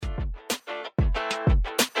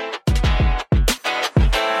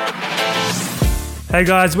Hey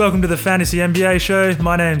guys, welcome to the Fantasy NBA show.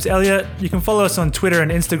 My name's Elliot. You can follow us on Twitter and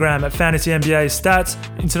Instagram at Fantasy NBA Stats.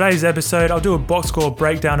 In today's episode, I'll do a box score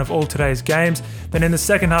breakdown of all today's games. Then in the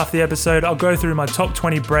second half of the episode, I'll go through my top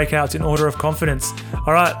 20 breakouts in order of confidence.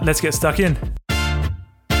 All right, let's get stuck in.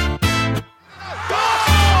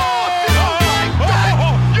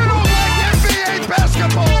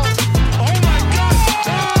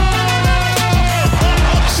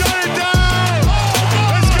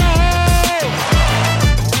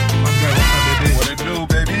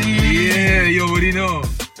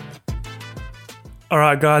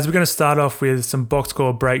 Alright guys, we're going to start off with some box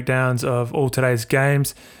score breakdowns of all today's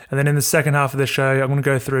games, and then in the second half of the show I'm going to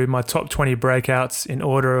go through my top 20 breakouts in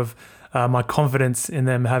order of my confidence in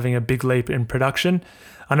them having a big leap in production.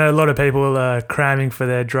 I know a lot of people are cramming for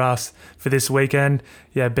their drafts for this weekend,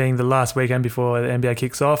 being the last weekend before the NBA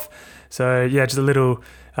kicks off. So just a little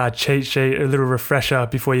cheat sheet, a little refresher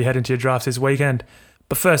before you head into your drafts this weekend.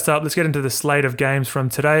 But first up, let's get into the slate of games from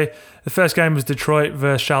today. The first game was Detroit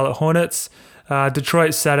versus Charlotte Hornets.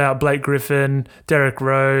 Detroit sat out Blake Griffin, Derrick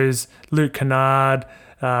Rose, Luke Kennard,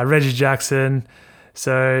 Reggie Jackson.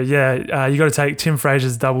 So you got to take Tim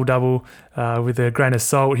Frazier's double-double with a grain of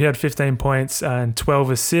salt. He had 15 points and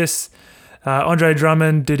 12 assists. Andre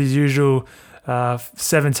Drummond did his usual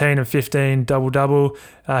 17 and 15 double-double.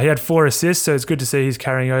 He had 4 assists, so it's good to see he's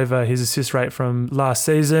carrying over his assist rate from last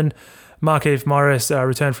season. Markieff Morris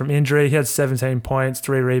returned from injury. He had 17 points,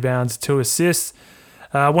 3 rebounds, 2 assists.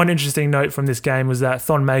 One interesting note from this game was that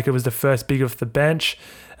Thon Maker was the first big off the bench,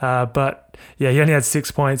 but he only had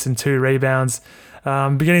 6 points and 2 rebounds.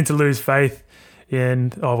 Beginning to lose faith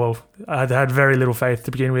in, I had very little faith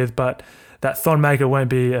to begin with, but that Thon Maker won't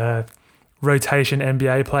be a rotation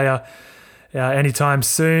NBA player anytime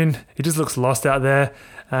soon. He just looks lost out there.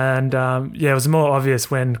 And it was more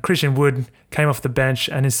obvious when Christian Wood came off the bench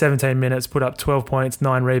and in 17 minutes put up 12 points,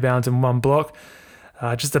 9 rebounds and 1 block.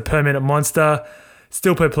 Just a per-minute monster.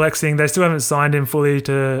 Still perplexing. They still haven't signed him fully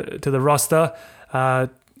to the roster.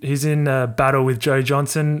 He's in a battle with Joe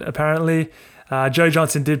Johnson, apparently. Joe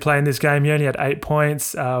Johnson did play in this game. He only had 8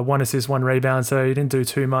 points, 1 assist, 1 rebound, so he didn't do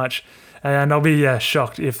too much. And I'll be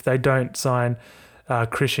shocked if they don't sign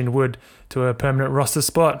Christian Wood to a permanent roster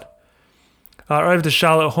spot. Over to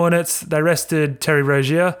Charlotte Hornets, they rested Terry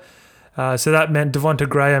Rozier. So that meant Devonta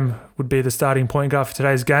Graham would be the starting point guard for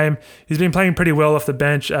today's game. He's been playing pretty well off the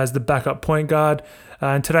bench as the backup point guard.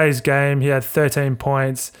 In today's game, he had 13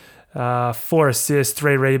 points, 4 assists,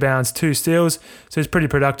 3 rebounds, 2 steals. So he's pretty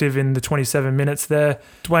productive in the 27 minutes there.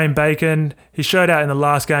 Dwayne Bacon, he showed out in the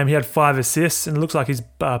last game. He had 5 assists, and it looks like his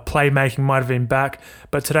playmaking might have been back.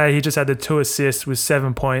 But today, he just had the 2 assists with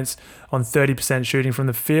 7 points on 30% shooting from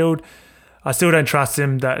the field. I still don't trust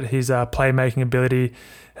him that his playmaking ability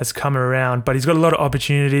has come around, but he's got a lot of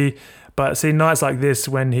opportunity. But see, nights like this,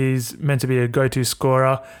 when he's meant to be a go-to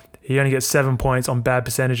scorer, he only gets 7 points on bad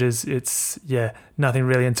percentages. It's, nothing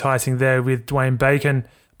really enticing there with Dwayne Bacon.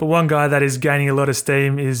 But one guy that is gaining a lot of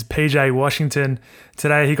steam is PJ Washington.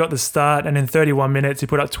 Today, he got the start, and in 31 minutes, he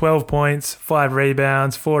put up 12 points, 5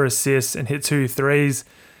 rebounds, 4 assists, and hit 2 threes.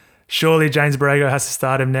 Surely James Borrego has to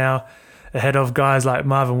start him now, ahead of guys like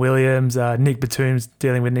Marvin Williams, Nick Batum's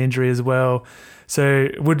dealing with an injury as well. So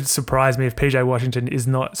it would surprise me if PJ Washington is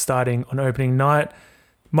not starting on opening night.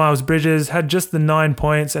 Miles Bridges had just the 9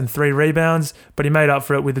 points and 3 rebounds, but he made up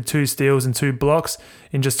for it with the 2 steals and 2 blocks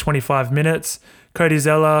in just 25 minutes. Cody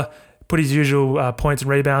Zeller put his usual points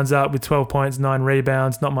and rebounds up with 12 points, 9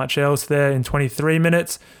 rebounds, not much else there in 23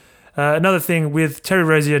 minutes. Another thing with Terry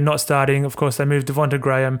Rozier not starting, of course, they moved Devonta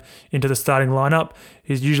Graham into the starting lineup.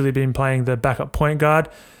 He's usually been playing the backup point guard.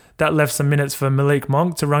 That left some minutes for Malik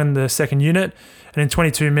Monk to run the second unit. And in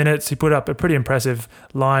 22 minutes, he put up a pretty impressive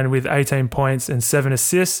line with 18 points and 7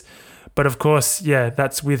 assists. But of course,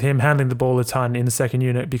 that's with him handling the ball a ton in the second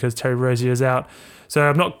unit because Terry Rozier is out. So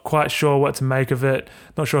I'm not quite sure what to make of it.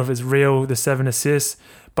 Not sure if it's real, the 7 assists.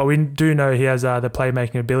 But we do know he has the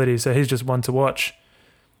playmaking ability, so he's just one to watch.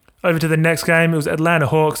 Over to the next game, it was Atlanta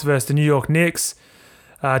Hawks versus the New York Knicks.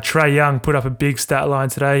 Trae Young put up a big stat line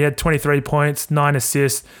today. He had 23 points, 9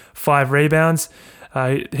 assists, 5 rebounds.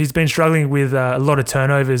 He's been struggling with a lot of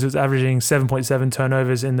turnovers. He was averaging 7.7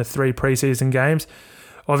 turnovers in the 3 preseason games.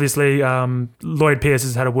 Obviously, Lloyd Pierce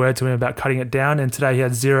has had a word to him about cutting it down, and today he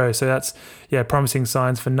had 0. So that's promising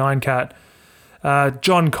signs for 9-cat.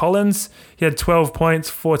 John Collins, he had 12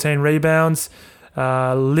 points, 14 rebounds.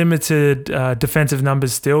 Limited defensive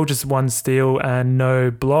numbers still, just 1 steal and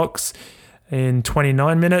no blocks in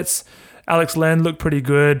 29 minutes. Alex Len looked pretty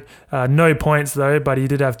good. No points though, but he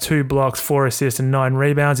did have 2 blocks, 4 assists and 9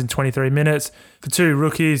 rebounds in 23 minutes. The 2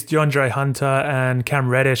 rookies, DeAndre Hunter and Cam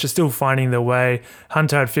Reddish, are still finding their way.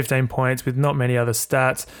 Hunter had 15 points with not many other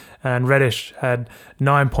stats, and Reddish had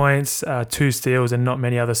 9 points, 2 steals and not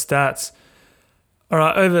many other stats. All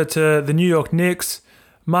right, over to the New York Knicks.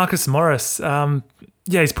 Marcus Morris,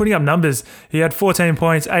 he's putting up numbers. He had 14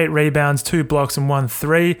 points, 8 rebounds, 2 blocks and 1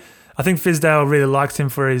 3. I think Fizdale really likes him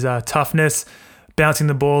for his toughness, bouncing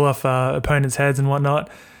the ball off opponents' heads and whatnot.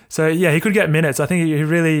 So yeah, he could get minutes. I think he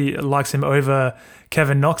really likes him over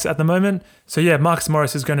Kevin Knox at the moment. So yeah, Marcus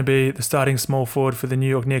Morris is going to be the starting small forward for the New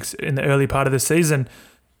York Knicks in the early part of the season.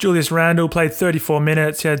 Julius Randle played 34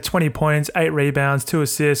 minutes. He had 20 points, 8 rebounds, 2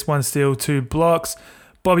 assists, 1 steal, 2 blocks.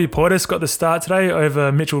 Bobby Portis got the start today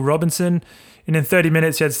over Mitchell Robinson. And in 30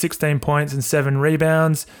 minutes, he had 16 points and 7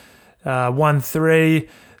 rebounds, 1 3.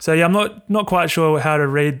 So yeah, I'm not quite sure how to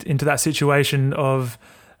read into that situation of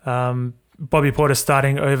Bobby Portis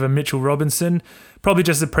starting over Mitchell Robinson. Probably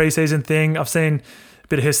just a preseason thing. I've seen a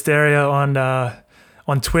bit of hysteria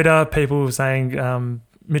on Twitter, people saying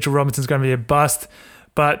Mitchell Robinson's going to be a bust.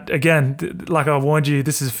 But again, like I warned you,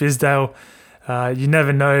 this is Fizdale. You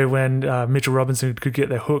never know when Mitchell Robinson could get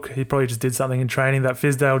the hook. He probably just did something in training that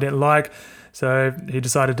Fizdale didn't like. So he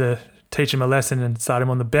decided to teach him a lesson and start him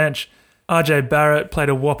on the bench. RJ Barrett played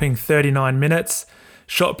a whopping 39 minutes,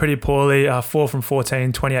 shot pretty poorly, 4 from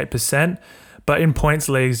 14, 28%. But in points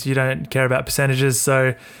leagues, you don't care about percentages.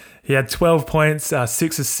 So he had 12 points,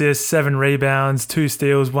 6 assists, 7 rebounds, 2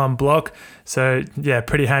 steals, 1 block. So yeah,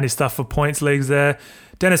 pretty handy stuff for points leagues there.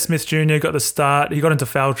 Dennis Smith Jr. got the start. He got into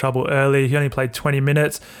foul trouble early. He only played 20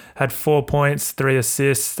 minutes, had 4 points, 3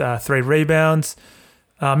 assists, 3 rebounds.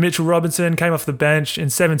 Mitchell Robinson came off the bench in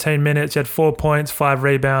 17 minutes. He had 4 points, 5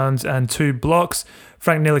 rebounds, and 2 blocks.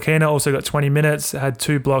 Frank Ntilikina also got 20 minutes, had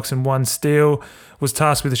 2 blocks and 1 steal, was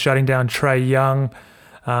tasked with shutting down Trae Young.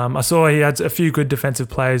 I saw he had a few good defensive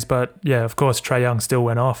plays, but yeah, of course, Trae Young still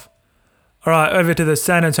went off. All right, over to the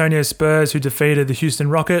San Antonio Spurs, who defeated the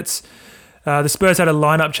Houston Rockets. The Spurs had a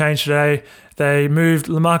lineup change today. They moved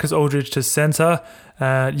LaMarcus Aldridge to center,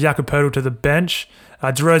 Jakob Poeltl to the bench.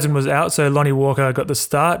 DeRozan was out, so Lonnie Walker got the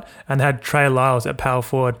start and had Trey Lyles at power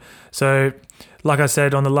forward. So, like I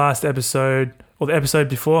said on the last episode, or the episode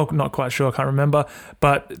before, not quite sure, I can't remember,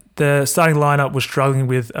 but the starting lineup was struggling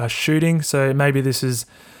with shooting, so maybe this is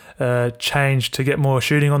a change to get more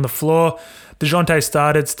shooting on the floor. DeJounte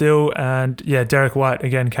started still, and yeah, Derek White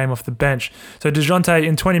again came off the bench. So DeJounte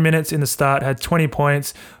in 20 minutes in the start had 20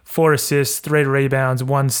 points, 4 assists, 3 rebounds,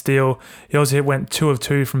 1 steal. He also went 2 of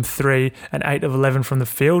 2 from 3 and 8 of 11 from the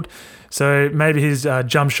field. So maybe his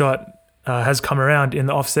jump shot has come around in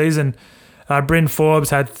the off-season. Bryn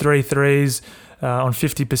Forbes had 3 threes on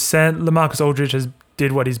 50%. LaMarcus Aldridge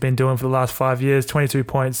did what he's been doing for the last 5 years, 22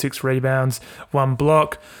 points, 6 rebounds, 1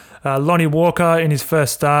 block. Lonnie Walker in his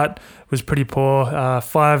first start was pretty poor,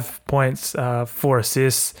 5 points, 4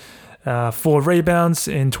 assists, 4 rebounds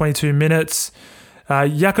in 22 minutes.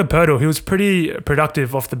 Jakob Poeltl, he was pretty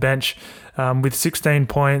productive off the bench with 16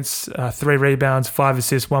 points, 3 rebounds, 5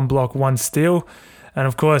 assists, 1 block, 1 steal. And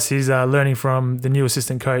of course, he's learning from the new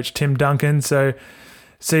assistant coach, Tim Duncan. So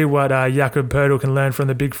see what Jakob Poeltl can learn from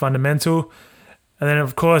the big fundamental. And then,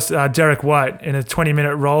 of course, Derek White in a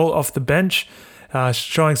 20-minute role off the bench,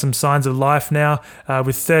 showing some signs of life now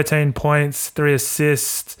with 13 points, 3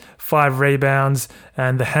 assists, 5 rebounds,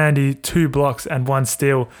 and the handy 2 blocks and 1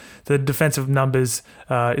 steal. The defensive numbers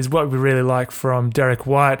is what we really like from Derek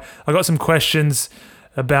White. I got some questions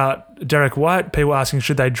about Derek White, people asking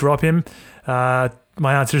should they drop him. My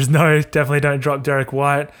answer is no, definitely don't drop Derek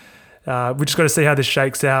White. We just got to see how this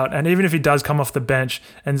shakes out. And even if he does come off the bench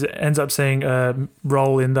and ends up seeing a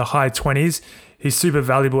role in the high 20s, he's super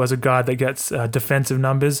valuable as a guy that gets defensive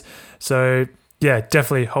numbers. So yeah,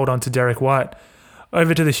 definitely hold on to Derek White.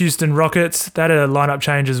 Over to the Houston Rockets. They had a lineup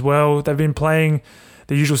change as well. They've been playing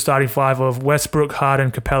the usual starting 5 of Westbrook,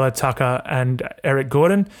 Harden, Capella, Tucker, and Eric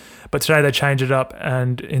Gordon. But today they changed it up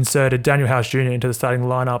and inserted Daniel House Jr. into the starting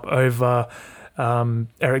lineup over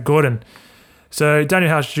Eric Gordon. So Daniel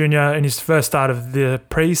House Jr. in his first start of the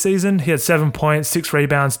preseason, he had 7 points, 6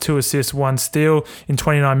 rebounds, 2 assists, 1 steal in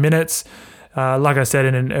 29 minutes. Like I said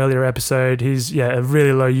in an earlier episode, he's a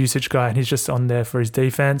really low usage guy and he's just on there for his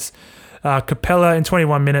defense. Capella in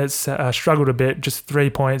 21 minutes struggled a bit, just 3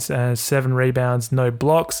 points and 7 rebounds, no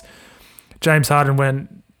blocks. James Harden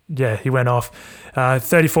went off.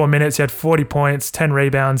 34 minutes, he had 40 points, 10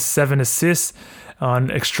 rebounds, 7 assists. on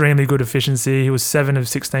extremely good efficiency. He was 7 of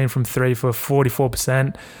 16 from 3 for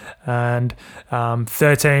 44%, and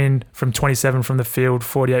 13 from 27 from the field,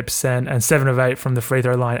 48%, and 7 of 8 from the free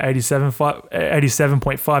throw line,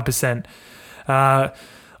 87.5%.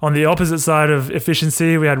 On the opposite side of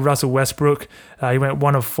efficiency, we had Russell Westbrook. He went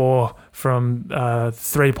 1 of 4 from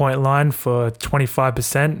 3-point line for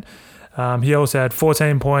 25%. He also had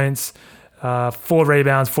 14 points, 4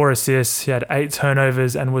 rebounds, 4 assists. He had 8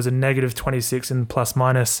 turnovers and was a negative 26 in plus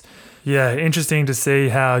minus. Yeah, interesting to see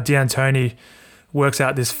how D'Antoni works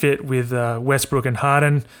out this fit with Westbrook and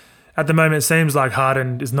Harden. At the moment, it seems like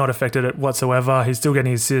Harden is not affected whatsoever. He's still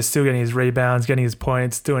getting his assists, still getting his rebounds, getting his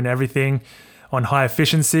points, doing everything on high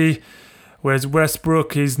efficiency. Whereas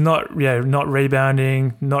Westbrook, he's not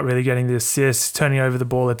rebounding, not really getting the assists, turning over the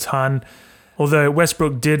ball a ton. Although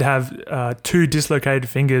Westbrook did have 2 dislocated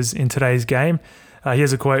fingers in today's game.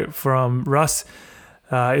 Here's a quote from Russ.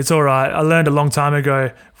 It's all right. I learned a long time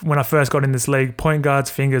ago when I first got in this league, point guards'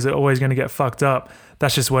 fingers are always going to get fucked up.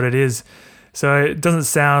 That's just what it is. So it doesn't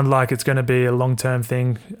sound like it's going to be a long-term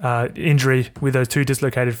thing. Injury with those 2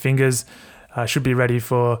 dislocated fingers. Should be ready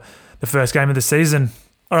for the first game of the season.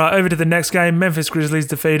 All right, over to the next game. Memphis Grizzlies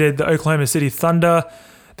defeated the Oklahoma City Thunder.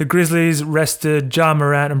 The Grizzlies rested Ja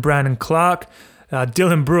Morant and Brandon Clark.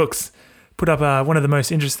 Dylan Brooks put up one of the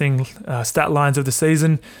most interesting stat lines of the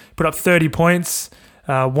season. Put up 30 points,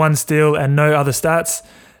 1 steal, and no other stats.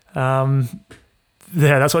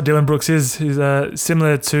 That's what Dylan Brooks is. He's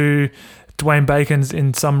similar to Dwayne Bacon's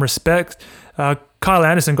in some respect. Kyle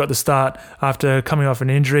Anderson got the start after coming off an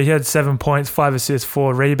injury. He had 7 points, 5 assists,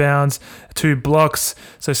 4 rebounds, 2 blocks.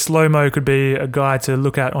 So Slow-Mo could be a guy to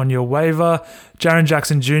look at on your waiver. Jaren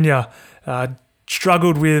Jackson Jr.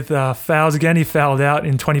 Struggled with fouls again. He fouled out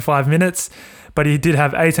in 25 minutes, but he did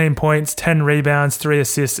have 18 points, 10 rebounds, 3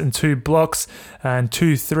 assists, and 2 blocks and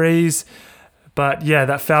 2 threes. But yeah,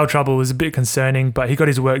 that foul trouble was a bit concerning, but he got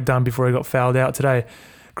his work done before he got fouled out today.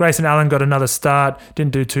 Grayson Allen got another start,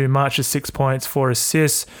 didn't do too much, just 6 points, 4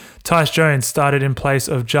 assists. Tyus Jones started in place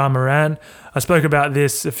of Ja Morant. I spoke about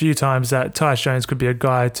this a few times that Tyus Jones could be a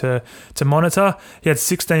guy to monitor. He had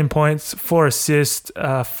 16 points, 4 assists,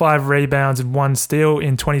 5 rebounds, and 1 steal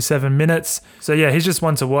in 27 minutes. So yeah, he's just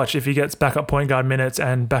one to watch if he gets backup point guard minutes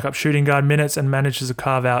and backup shooting guard minutes and manages to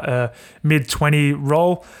carve out a mid-20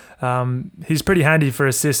 role. He's pretty handy for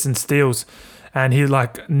assists and steals. And he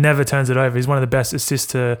never turns it over. He's one of the best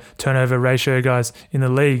assist to turnover ratio guys in the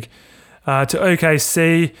league. To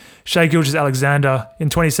OKC, Shai Gilgeous-Alexander in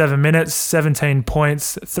 27 minutes, 17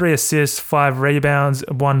 points, 3 assists, 5 rebounds,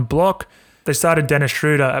 1 block. They started Dennis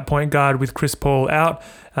Schroeder at point guard with Chris Paul out.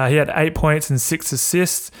 He had 8 points and 6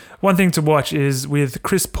 assists. One thing to watch is with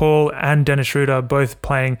Chris Paul and Dennis Schroeder both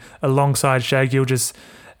playing alongside Shai Gilgeous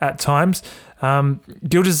at times,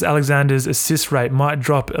 Gilgeous-Alexander's assist rate might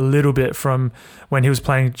drop a little bit from when he was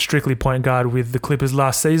playing strictly point guard with the Clippers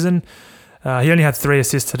last season. He only had 3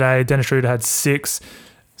 assists today. Dennis Schroeder had 6.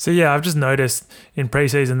 So yeah, I've just noticed in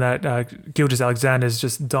preseason that Gilgeous-Alexander is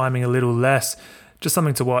just diming a little less. Just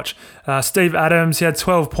something to watch. Steve Adams, he had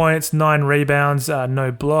 12 points, 9 rebounds,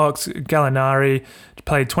 no blocks. Gallinari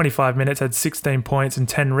played 25 minutes, had 16 points and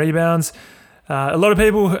 10 rebounds. A lot of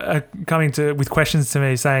people are coming with questions to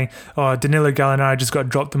me saying, oh, Danilo Gallinari just got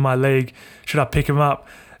dropped in my league. Should I pick him up?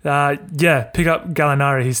 Yeah, pick up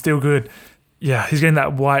Gallinari. He's still good. Yeah, he's getting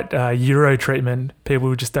that white Euro treatment.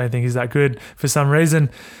 People just don't think he's that good for some reason.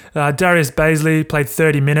 Darius Bazley played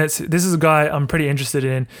 30 minutes. This is a guy I'm pretty interested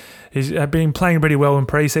in. He's been playing pretty well in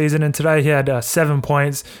preseason, and today he had 7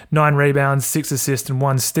 points, 9 rebounds, 6 assists, and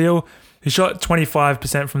 1 steal. He shot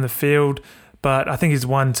 25% from the field, but I think he's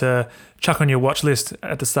one to chuck on your watch list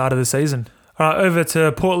at the start of the season. All right, over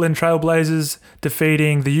to Portland Trailblazers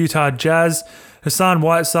defeating the Utah Jazz. Hassan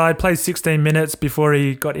Whiteside played 16 minutes before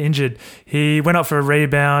he got injured. He went up for a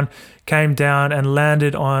rebound, came down and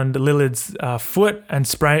landed on Lillard's foot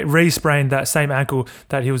and re-sprained that same ankle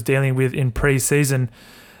that he was dealing with in pre-season.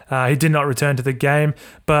 He did not return to the game,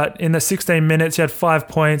 but in the 16 minutes, he had 5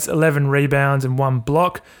 points, 11 rebounds and 1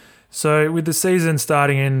 block. So with the season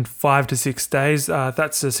starting in 5 to 6 days,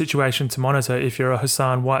 that's a situation to monitor if you're a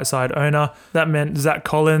Hassan Whiteside owner. That meant Zach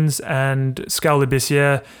Collins and Skal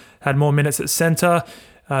Labissiere had more minutes at center.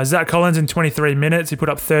 Zach Collins in 23 minutes, he put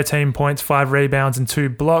up 13 points, 5 rebounds and 2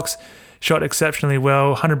 blocks. Shot exceptionally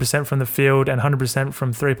well, 100% from the field and 100%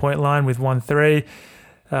 from three-point line with 1 3.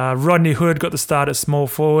 Rodney Hood got the start at small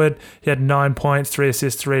forward. He had 9 points, 3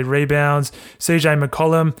 assists, 3 rebounds. CJ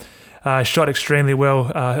McCollum shot extremely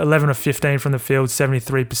well, 11 of 15 from the field,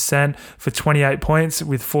 73% for 28 points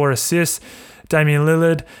with 4 assists. Damian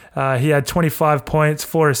Lillard, he had 25 points,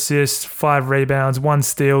 4 assists, 5 rebounds, 1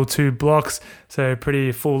 steal, 2 blocks. So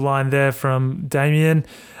pretty full line there from Damian.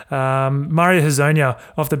 Mario Hezonja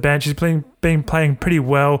off the bench. He's been playing pretty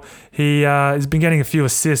well. He has been getting a few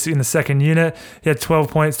assists in the second unit. He had 12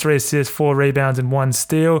 points, 3 assists, 4 rebounds, and 1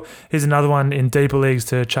 steal. Here's another one in deeper leagues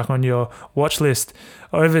to chuck on your watch list.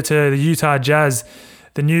 Over to the Utah Jazz.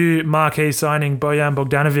 The new marquee signing, Bojan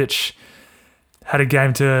Bogdanovic, had a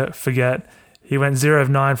game to forget. He went 0 of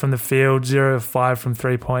 9 from the field, 0 of 5 from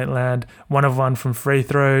three-point land, 1 of 1 from free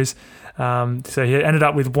throws. So he ended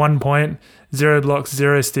up with 1 point, 0 blocks,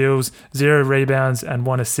 0 steals, 0 rebounds, and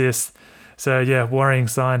 1 assist. So yeah, worrying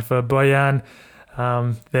sign for Bojan,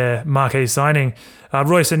 their marquee signing.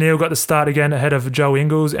 Royce O'Neal got the start again ahead of Joe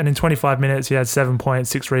Ingles, and in 25 minutes he had 7 points,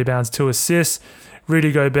 6 rebounds, 2 assists.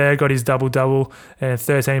 Rudy Gobert got his double-double and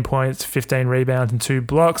 13 points, 15 rebounds, and 2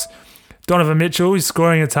 blocks. Donovan Mitchell is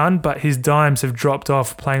scoring a ton, but his dimes have dropped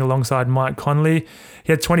off playing alongside Mike Conley.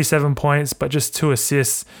 He had 27 points, but just 2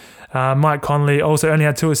 assists. Mike Conley also only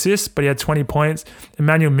had 2 assists, but he had 20 points.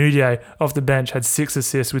 Emmanuel Mudiay off the bench had 6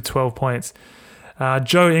 assists with 12 points.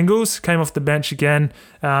 Joe Ingles came off the bench again.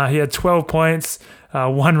 He had 12 points,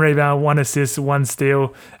 1 rebound, 1 assist, 1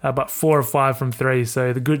 steal, but 4 of 5 from 3.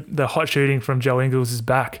 So the hot shooting from Joe Ingles is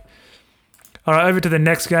back. All right, over to the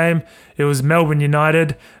next game. It was Melbourne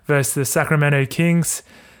United versus the Sacramento Kings.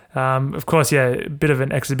 Of course, yeah, a bit of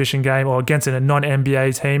an exhibition game, or against a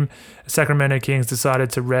non-NBA team. Sacramento Kings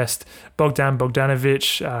decided to rest Bogdan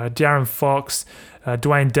Bogdanovic, De'Aaron Fox,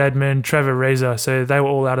 Dwayne Dedman, Trevor Ariza. So they were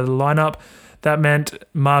all out of the lineup. That meant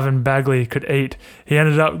Marvin Bagley could eat. He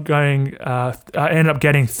ended up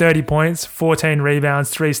getting 30 points, 14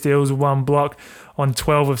 rebounds, 3 steals, 1 block on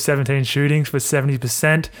 12 of 17 shootings for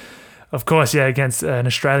 70%. Of course, yeah, against an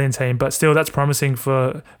Australian team, but still that's promising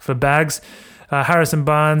for Bags. Harrison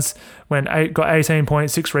Barnes got 18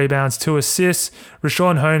 points, 6 rebounds, 2 assists.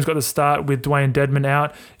 Rashawn Holmes got the start with Dwayne Dedman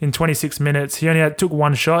out in 26 minutes. He only took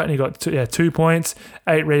 1 shot and he got 2 points,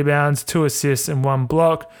 8 rebounds, 2 assists, and 1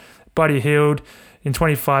 block. Buddy Hield in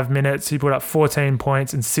 25 minutes, he put up 14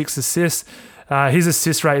 points and 6 assists. His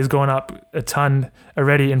assist rate has gone up a ton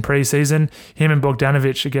already in preseason. Him and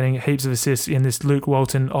Bogdanovic are getting heaps of assists in this Luke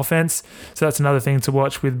Walton offense. So that's another thing to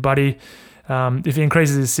watch with Buddy. If he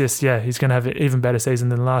increases his assists, yeah, he's going to have an even better season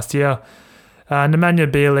than last year. Nemanja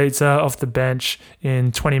Bjelica off the bench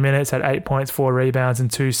in 20 minutes had 8 points, 4 rebounds, and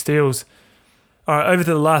 2 steals. All right, over to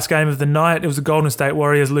the last game of the night. It was the Golden State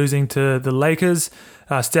Warriors losing to the Lakers.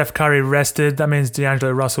 Steph Curry rested. That means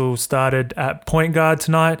D'Angelo Russell started at point guard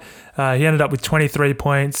tonight. He ended up with 23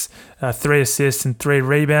 points, 3 assists, and 3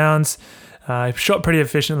 rebounds. He shot pretty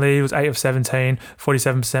efficiently. He was 8 of 17,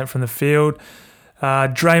 47% from the field.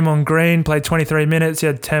 Draymond Green played 23 minutes. He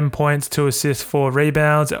had 10 points, 2 assists, 4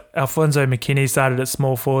 rebounds. Alfonso McKinney started at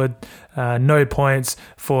small forward. No points,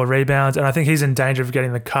 4 rebounds. And I think he's in danger of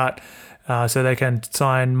getting the cut so they can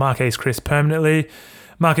sign Marquese Chriss permanently.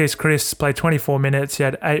 Marquese Chriss played 24 minutes. He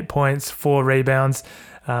had 8 points, 4 rebounds,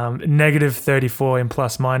 negative 34 in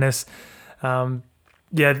plus minus. A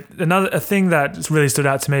thing that really stood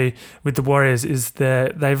out to me with the Warriors is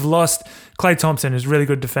that they've lost Klay Thompson, who's a really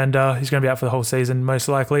good defender. He's going to be out for the whole season, most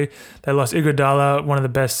likely. They lost Iguodala, one of the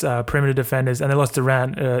best perimeter defenders, and they lost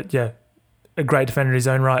Durant, a great defender in his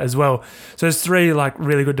own right as well. So there's 3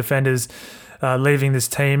 really good defenders leaving this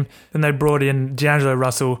team. Then they brought in D'Angelo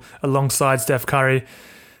Russell alongside Steph Curry,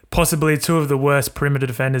 possibly 2 of the worst perimeter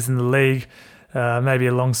defenders in the league, maybe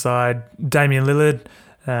alongside Damian Lillard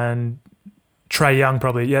and Trae Young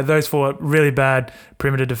probably. Yeah, those 4 really bad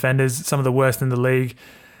perimeter defenders, some of the worst in the league.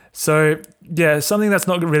 So, yeah, something that's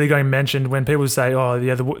not really going mentioned when people say, oh,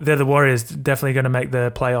 yeah, they're the Warriors, definitely going to make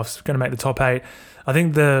the playoffs, going to make the top 8. I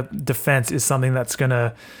think the defense is something that's going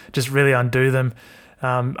to just really undo them.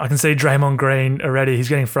 I can see Draymond Green already. He's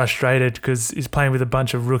getting frustrated because he's playing with a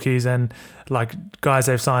bunch of rookies and guys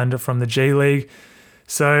they've signed from the G League.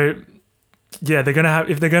 So, yeah,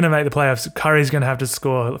 if they're gonna make the playoffs, Curry's gonna have to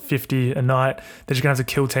score 50 a night. They're just gonna have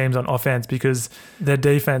to kill teams on offense because their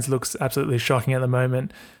defense looks absolutely shocking at the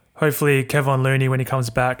moment. Hopefully, Kevon Looney, when he comes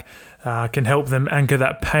back, can help them anchor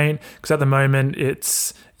that paint because at the moment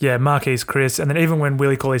it's Marquese Chriss, and then even when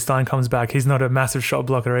Willie Cauley-Stein comes back, he's not a massive shot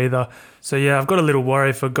blocker either. So yeah, I've got a little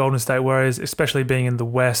worry for Golden State Warriors, especially being in the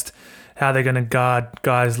West, how they're going to guard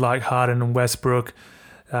guys like Harden and Westbrook,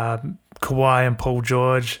 Kawhi and Paul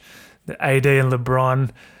George, AD and LeBron.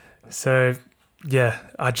 So yeah,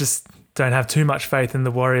 I just don't have too much faith in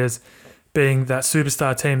the Warriors being that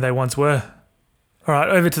superstar team they once were. All right,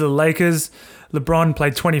 over to the Lakers. LeBron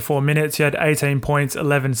played 24 minutes. He had 18 points,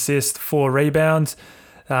 11 assists, 4 rebounds.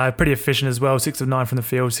 Pretty efficient as well, 6 of 9 from the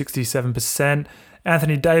field, 67%.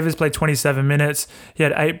 Anthony Davis played 27 minutes. He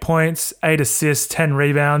had 8 points, 8 assists, 10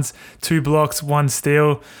 rebounds, 2 blocks, 1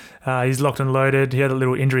 steal. He's locked and loaded. He had a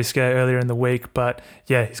little injury scare earlier in the week, but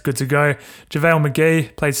yeah, he's good to go. JaVale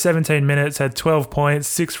McGee played 17 minutes, had 12 points,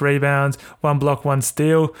 6 rebounds, 1 block, 1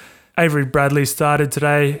 steal. Avery Bradley started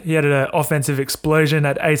today. He had an offensive explosion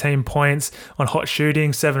at 18 points on hot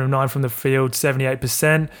shooting, 7 of 9 from the field,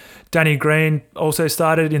 78%. Danny Green also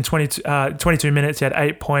started in 22 minutes. He had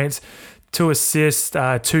 8 points, 2 assists,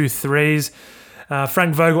 2 threes.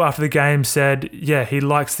 Frank Vogel after the game said, yeah, he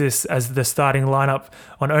likes this as the starting lineup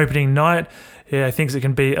on opening night. Yeah, he thinks it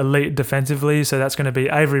can be elite defensively. So that's going to be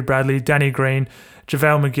Avery Bradley, Danny Green,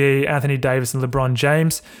 JaVale McGee, Anthony Davis, and LeBron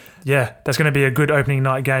James. Yeah, that's going to be a good opening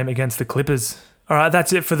night game against the Clippers. All right,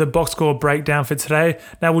 that's it for the box score breakdown for today.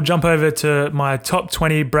 Now we'll jump over to my top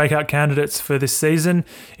 20 breakout candidates for this season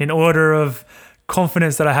in order of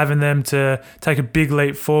confidence that I have in them to take a big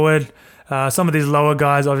leap forward. Some of these lower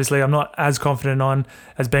guys, obviously, I'm not as confident on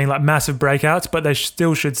as being like massive breakouts, but they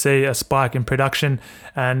still should see a spike in production.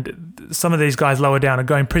 And some of these guys lower down are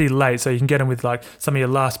going pretty late, so you can get them with like some of your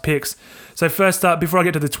last picks. So first up, before I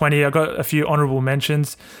get to the 20, I've got a few honorable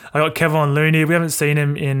mentions. I got Kevon Looney. We haven't seen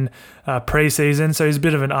him in preseason, so he's a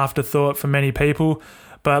bit of an afterthought for many people.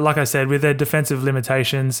 But like I said, with their defensive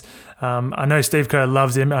limitations, I know Steve Kerr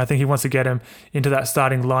loves him, and I think he wants to get him into that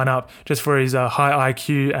starting lineup just for his high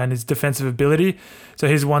IQ and his defensive ability. So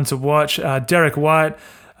he's one to watch. Derek White,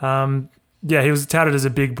 he was touted as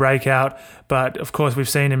a big breakout, but of course we've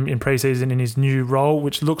seen him in preseason in his new role,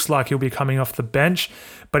 which looks like he'll be coming off the bench,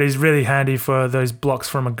 but he's really handy for those blocks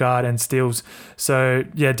from a guard and steals. So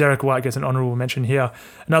yeah, Derek White gets an honorable mention here.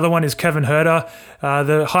 Another one is Kevin Huerter.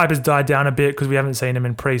 The hype has died down a bit because we haven't seen him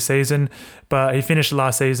in preseason, but he finished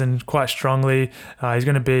last season quite strongly. He's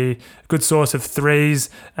going to be a good source of threes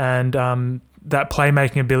and that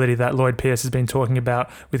playmaking ability that Lloyd Pierce has been talking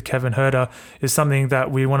about with Kevin Huerter is something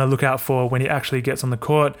that we want to look out for when he actually gets on the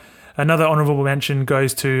court. Another honorable mention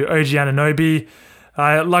goes to OG Anunoby.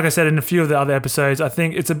 Like I said in a few of the other episodes, I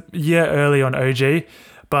think it's a year early on OG,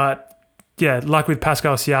 but yeah, like with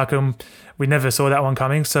Pascal Siakam, we never saw that one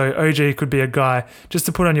coming. So OG could be a guy just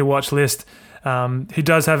to put on your watch list. He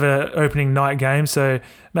does have an opening night game, so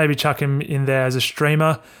maybe chuck him in there as a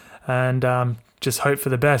streamer and just hope for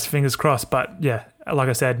the best, fingers crossed. But yeah, like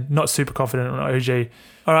I said, not super confident on OG.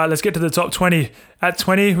 All right, let's get to the top 20. At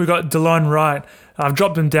 20, we got DeLon Wright. I've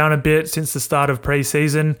dropped him down a bit since the start of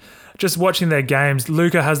preseason. Just watching their games,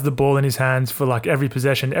 Luka has the ball in his hands for like every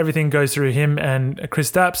possession. Everything goes through him and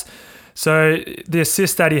Kristaps. So the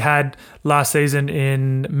assist that he had last season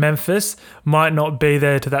in Memphis might not be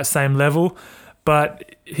there to that same level,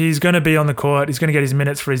 but he's going to be on the court. He's going to get his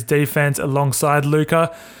minutes for his defense alongside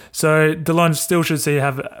Luka. So DeLon still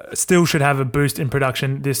should have a boost in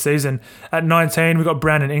production this season. At 19, we've got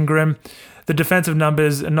Brandon Ingram. The defensive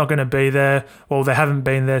numbers are not going to be there. Well, they haven't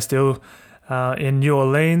been there still in New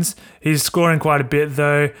Orleans. He's scoring quite a bit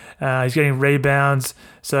though. He's getting rebounds.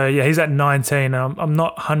 So yeah, he's at 19. I'm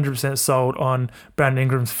not 100% sold on Brandon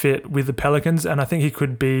Ingram's fit with the Pelicans, and I think he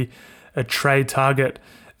could be a trade target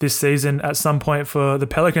this season at some point for the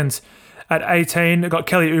Pelicans. At 18, I've got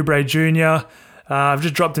Kelly Oubre Jr. I've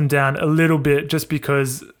just dropped him down a little bit just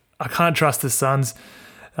because I can't trust the Suns.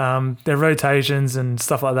 Their rotations and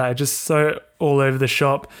stuff like that are just so all over the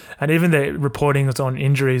shop. And even their reporting on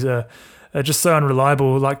injuries are just so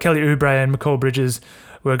unreliable. Like Kelly Oubre and Mikal Bridges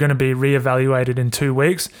were going to be reevaluated in 2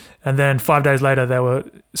 weeks. And then 5 days later, they were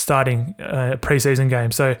starting a preseason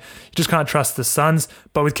game. So you just can't trust the Suns.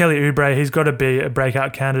 But with Kelly Oubre, he's got to be a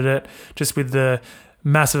breakout candidate just with the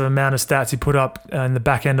massive amount of stats he put up in the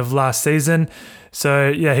back end of last season. So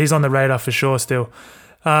yeah, he's on the radar for sure still.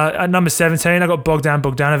 At number 17, I got Bogdan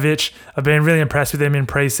Bogdanovic. I've been really impressed with him in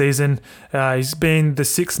preseason. He's been the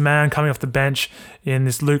sixth man coming off the bench in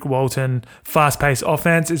this Luke Walton fast-paced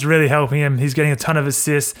offense. It's really helping him. He's getting a ton of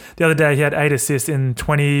assists. The other day, he had 8 assists in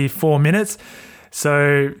 24 minutes.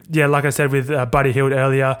 So yeah, like I said with Buddy Hield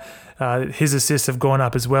earlier, his assists have gone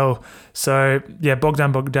up as well. So yeah,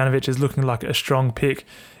 Bogdan Bogdanovic is looking like a strong pick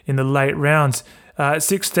in the late rounds. At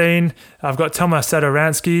 16, I've got Tomas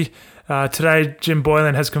Satoransky. Today, Jim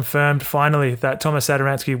Boylan has confirmed finally that Tomas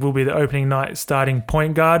Satoransky will be the opening night starting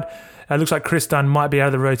point guard. It looks like Chris Dunn might be out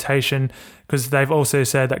of the rotation because they've also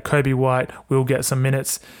said that Kobe White will get some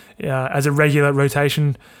minutes as a regular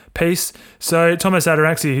rotation piece. So Tomas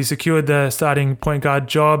Satoransky, he secured the starting point guard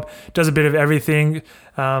job, does a bit of everything.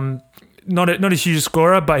 Not a huge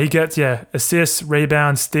scorer, but he gets assists,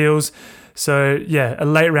 rebounds, steals. So yeah, a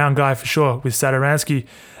late round guy for sure with Satoransky.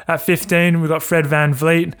 At 15, we've got Fred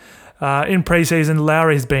VanVleet. In preseason,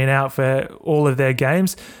 Lowry's been out for all of their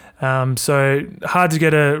games. So hard to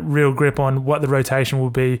get a real grip on what the rotation will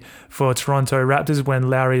be for Toronto Raptors when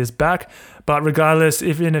Lowry is back. But regardless,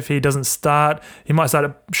 even if he doesn't start, he might start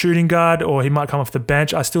at shooting guard or he might come off the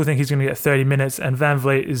bench. I still think he's going to get 30 minutes, and Van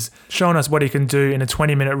Vliet is showing us what he can do in a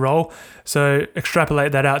 20-minute role. So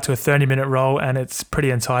extrapolate that out to a 30-minute role, and it's pretty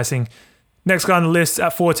enticing. Next guy on the list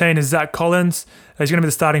at 14 is Zach Collins. He's going to be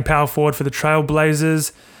the starting power forward for the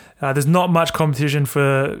Trailblazers. There's not much competition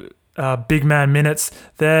for big man minutes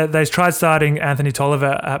there. They tried starting Anthony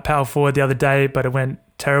Tolliver at power forward the other day, but it went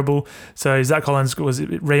terrible. So Zach Collins was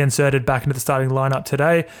reinserted back into the starting lineup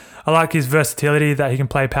today. I like his versatility that he can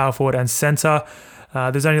play power forward and center.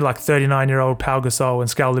 There's only like 39-year-old Pau Gasol and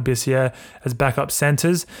Skal Labissière as backup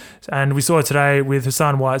centers. And we saw today with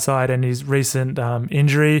Hassan Whiteside and his recent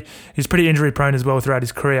injury, he's pretty injury prone as well throughout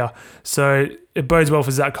his career. So it bodes well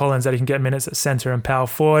for Zach Collins that he can get minutes at center and power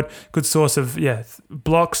forward. Good source of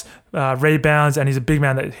blocks, rebounds, and he's a big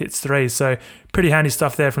man that hits threes. So pretty handy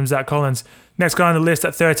stuff there from Zach Collins. Next guy on the list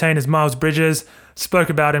at 13 is Miles Bridges. Spoke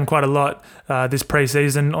about him quite a lot this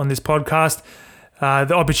preseason on this podcast.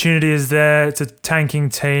 The opportunity is there. It's a tanking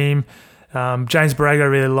team. James Borrego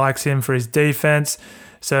really likes him for his defense.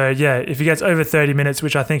 So yeah, if he gets over 30 minutes,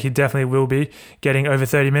 which I think he definitely will be getting over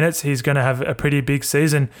 30 minutes, he's going to have a pretty big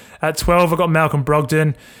season. At 12, I've got Malcolm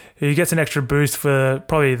Brogdon. He gets an extra boost for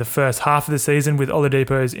probably the first half of the season with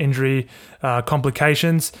Oladipo's injury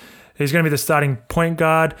complications. He's going to be the starting point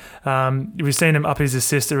guard. We've seen him up his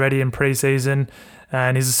assists already in preseason,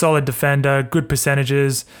 and he's a solid defender, good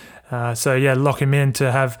percentages. So yeah, lock him in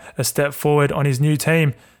to have a step forward on his new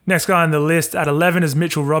team. Next guy on the list at 11 is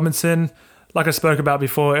Mitchell Robinson. Like I spoke about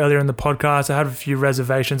before earlier in the podcast, I had a few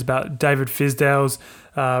reservations about David Fizdale's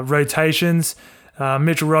rotations.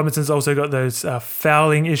 Mitchell Robinson's also got those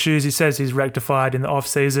fouling issues. He says he's rectified in the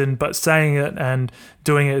off-season, but saying it and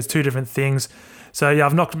doing it is two different things. So yeah,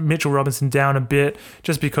 I've knocked Mitchell Robinson down a bit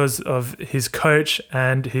just because of his coach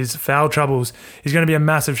and his foul troubles. He's going to be a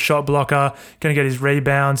massive shot blocker, going to get his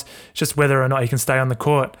rebounds, just whether or not he can stay on the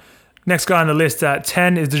court. Next guy on the list at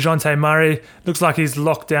 10 is DeJounte Murray. Looks like he's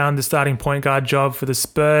locked down the starting point guard job for the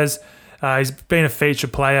Spurs. He's been a feature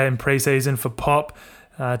player in preseason for Pop.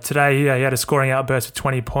 Today he had a scoring outburst for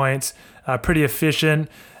 20 points. Pretty efficient.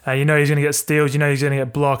 He's going to get steals, he's going to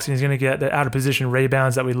get blocks, and he's going to get the out-of-position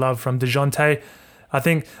rebounds that we love from DeJounte. I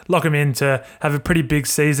think lock him in to have a pretty big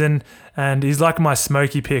season, and he's like my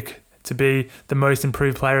Smokey pick to be the most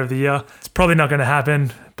improved player of the year. It's probably not going to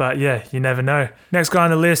happen, but yeah, you never know. Next guy on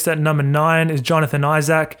the list at number 9 is Jonathan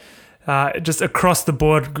Isaac. Just across the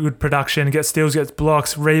board, good production, gets steals, gets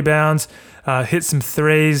blocks, rebounds, hits some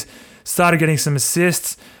threes, started getting some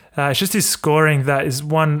assists. It's just his scoring that is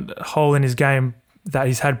one hole in his game that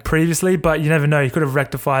he's had previously, but you never know, he could have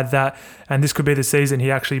rectified that, and this could be the season he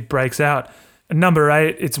actually breaks out. Number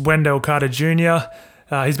 8, it's Wendell Carter Jr.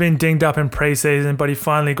 He's been dinged up in preseason, but he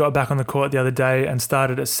finally got back on the court the other day and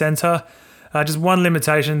started at center. Just one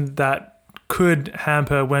limitation that could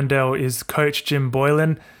hamper Wendell is coach Jim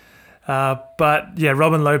Boylan. But yeah,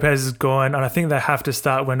 Robin Lopez is gone, and I think they have to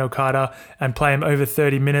start Wendell Carter and play him over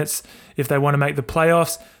 30 minutes if they want to make the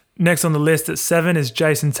playoffs. Next on the list at 7 is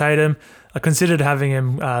Jason Tatum. I considered having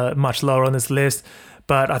him much lower on this list,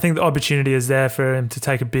 but I think the opportunity is there for him to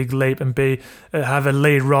take a big leap and have a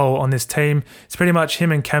lead role on this team. It's pretty much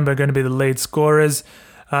him and Kemba going to be the lead scorers.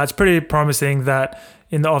 It's pretty promising that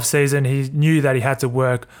in the offseason he knew that he had to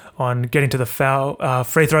work on getting to the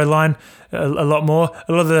free throw line a lot more.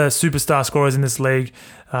 A lot of the superstar scorers in this league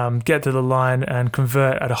get to the line and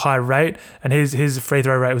convert at a high rate, and his free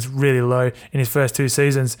throw rate was really low in his first 2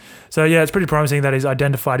 seasons. So yeah, it's pretty promising that he's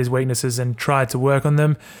identified his weaknesses and tried to work on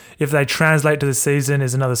them. If they translate to the season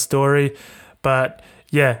is another story, but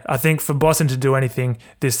yeah, I think for Boston to do anything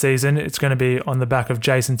this season, it's going to be on the back of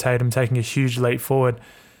Jason Tatum taking a huge leap forward.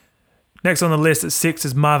 Next on the list at 6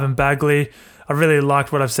 is Marvin Bagley. I really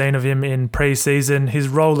liked what I've seen of him in preseason. His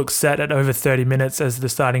role looks set at over 30 minutes as the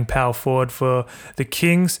starting power forward for the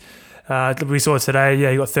Kings. We saw today,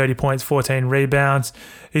 he got 30 points, 14 rebounds.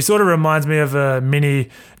 He sort of reminds me of a mini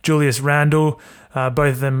Julius Randle. Both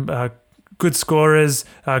of them good scorers,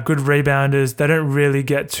 good rebounders. They don't really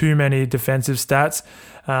get too many defensive stats.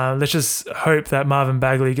 Let's just hope that Marvin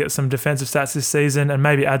Bagley gets some defensive stats this season and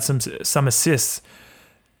maybe add some assists.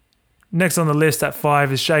 Next on the list at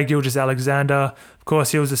 5 is Shai Gilgeous-Alexander. Of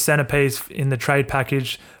course, he was the centerpiece in the trade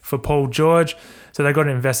package for Paul George, so they got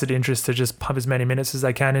an invested interest to just pump as many minutes as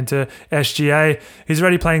they can into SGA. He's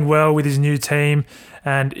already playing well with his new team,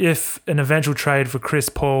 and if an eventual trade for Chris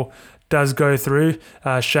Paul does go through,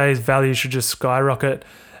 Shai's value should just skyrocket.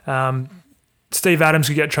 Steve Adams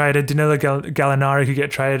could get traded, Danilo Gallinari could get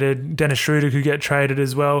traded, Dennis Schroeder could get traded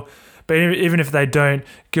as well. But even if they don't,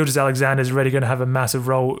 Gilgeous-Alexander is already going to have a massive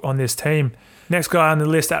role on this team. Next guy on the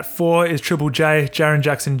list at 4 is Triple J, Jaren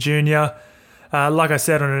Jackson Jr. Like I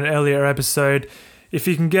said on an earlier episode, if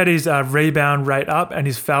he can get his rebound rate up and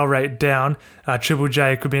his foul rate down, Triple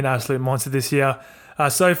J could be an absolute monster this year.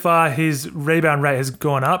 So far, his rebound rate has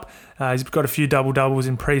gone up. He's got a few double-doubles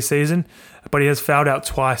in pre-season, but he has fouled out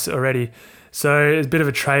twice already. So it's a bit of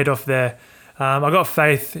a trade-off there. I got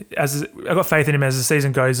faith in him as the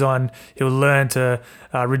season goes on. He'll learn to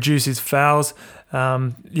reduce his fouls. He's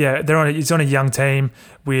on a young team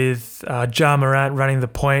with Ja Morant running the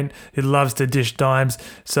point. He loves to dish dimes.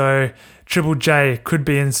 So Triple J could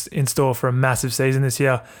be in store for a massive season this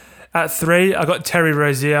year. At 3, I got Terry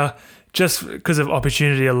Rozier, just because of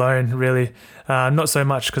opportunity alone, really. Not so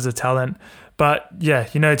much because of talent. But yeah,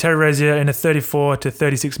 Terry Rozier in a 34 to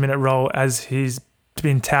 36 minute role as he's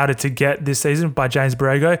been touted to get this season by James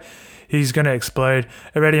Borrego. He's going to explode.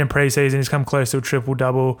 Already in preseason, he's come close to a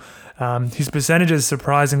triple-double. His percentages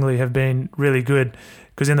surprisingly have been really good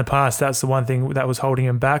because in the past, that's the one thing that was holding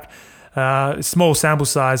him back. Small sample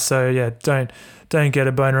size, so yeah, don't get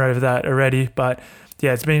a boner over that already. But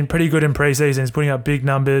yeah, it's been pretty good in preseason. He's putting up big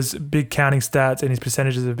numbers, big counting stats, and his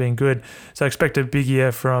percentages have been good. So I expect a big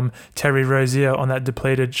year from Terry Rozier on that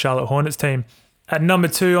depleted Charlotte Hornets team. At number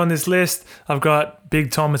 2 on this list, I've got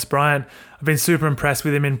Big Thomas Bryant. I've been super impressed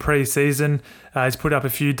with him in pre-season. He's put up a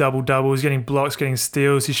few double-doubles, getting blocks, getting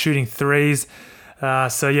steals. He's shooting threes.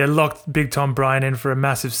 Locked Big Tom Bryant in for a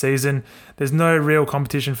massive season. There's no real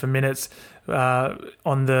competition for minutes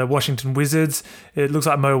on the Washington Wizards. It looks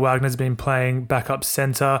like Mo Wagner's been playing backup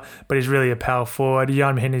center, but he's really a power forward.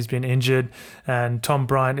 Jan Mahinmi's been injured, and Tom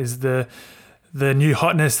Bryant is the new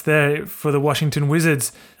hotness there for the Washington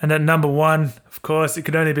Wizards. And at number 1, of course, it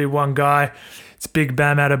could only be one guy. It's Big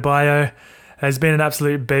Bam Adebayo. He's been an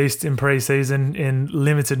absolute beast in preseason in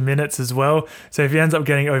limited minutes as well. So if he ends up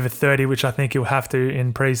getting over 30, which I think he'll have to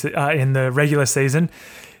in the regular season,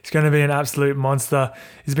 he's going to be an absolute monster.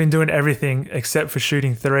 He's been doing everything except for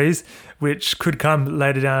shooting threes, which could come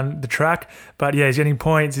later down the track. But yeah, he's getting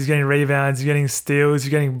points, he's getting rebounds, he's getting steals,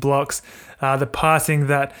 he's getting blocks. The passing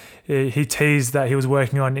that he teased that he was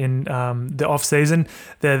working on in the off-season,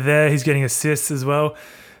 they're there. He's getting assists as well.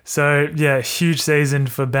 So yeah, huge season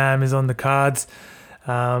for Bam is on the cards.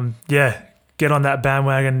 Get on that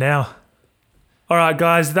bandwagon now. All right,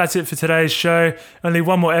 guys, that's it for today's show. Only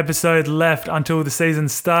one more episode left until the season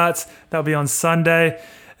starts. That'll be on Sunday.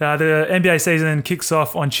 The NBA season kicks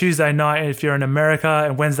off on Tuesday night if you're in America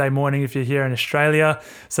and Wednesday morning if you're here in Australia.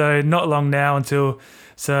 So not long now until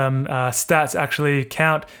some stats actually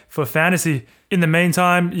count for fantasy. In the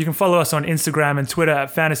meantime, you can follow us on Instagram and Twitter at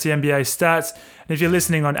Fantasy NBA Stats. And if you're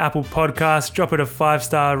listening on Apple Podcasts, drop it a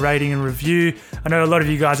 5-star rating and review. I know a lot of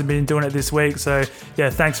you guys have been doing it this week. So yeah,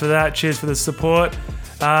 thanks for that. Cheers for the support.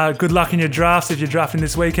 Good luck in your drafts if you're drafting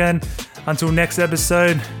this weekend. Until next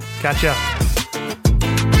episode, catch ya.